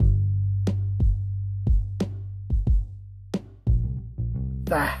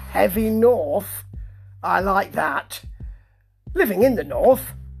The Heavy North. I like that. Living in the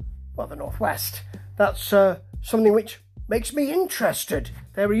North, well, the Northwest, that's something which makes me interested.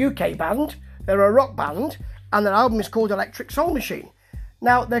 They're a UK band, they're a rock band, and their album is called Electric Soul Machine.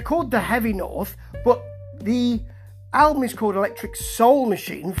 Now, they're called The Heavy North, but the album is called Electric Soul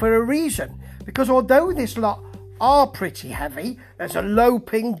Machine for a reason. Because although this lot are pretty heavy, there's a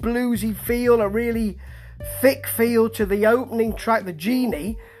loping, bluesy feel, a really thick feel to the opening track, The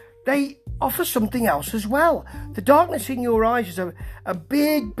Genie, they offer something else as well. The Darkness in Your Eyes is a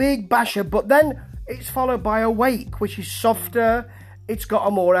big, big basher, but then it's followed by Awake, which is softer, it's got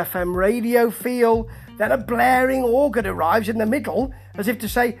a more FM radio feel, then a blaring organ arrives in the middle, as if to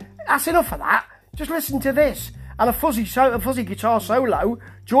say, that's enough of that, just listen to this. And a fuzzy guitar solo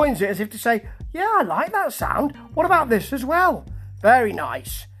joins it as if to say, yeah, I like that sound, what about this as well? Very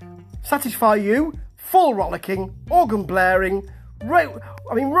nice. Satisfy You, full rollicking, organ blaring,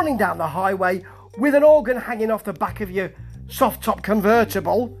 running down the highway with an organ hanging off the back of your soft top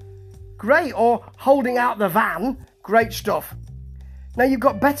convertible. Great. Or holding out the van. Great stuff. Now you've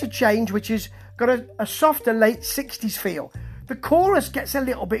got Better Change, which has got a softer late 60s feel. The chorus gets a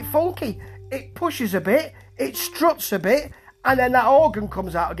little bit funky. It pushes a bit, it struts a bit, and then that organ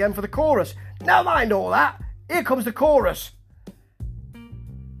comes out again for the chorus. Never mind all that. Here comes the chorus.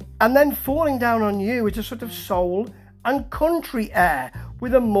 And then Falling Down on You is a sort of soul and country air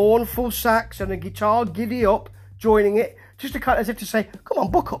with a mournful sax and a guitar giddy up joining it, just to kind of as if to say, come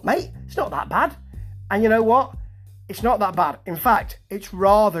on, buck up, mate, it's not that bad. And you know what? It's not that bad. In fact, it's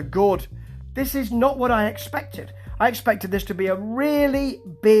rather good. This is not what I expected. I expected this to be a really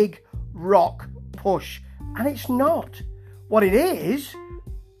big rock push, and it's not. What it is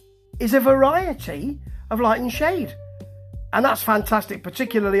a variety of light and shade. And that's fantastic,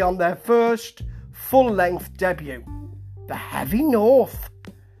 particularly on their first full-length debut. The Heavy North.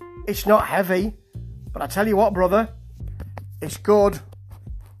 It's not heavy, but I tell you what, brother, it's good.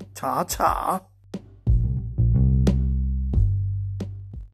 Ta-ta.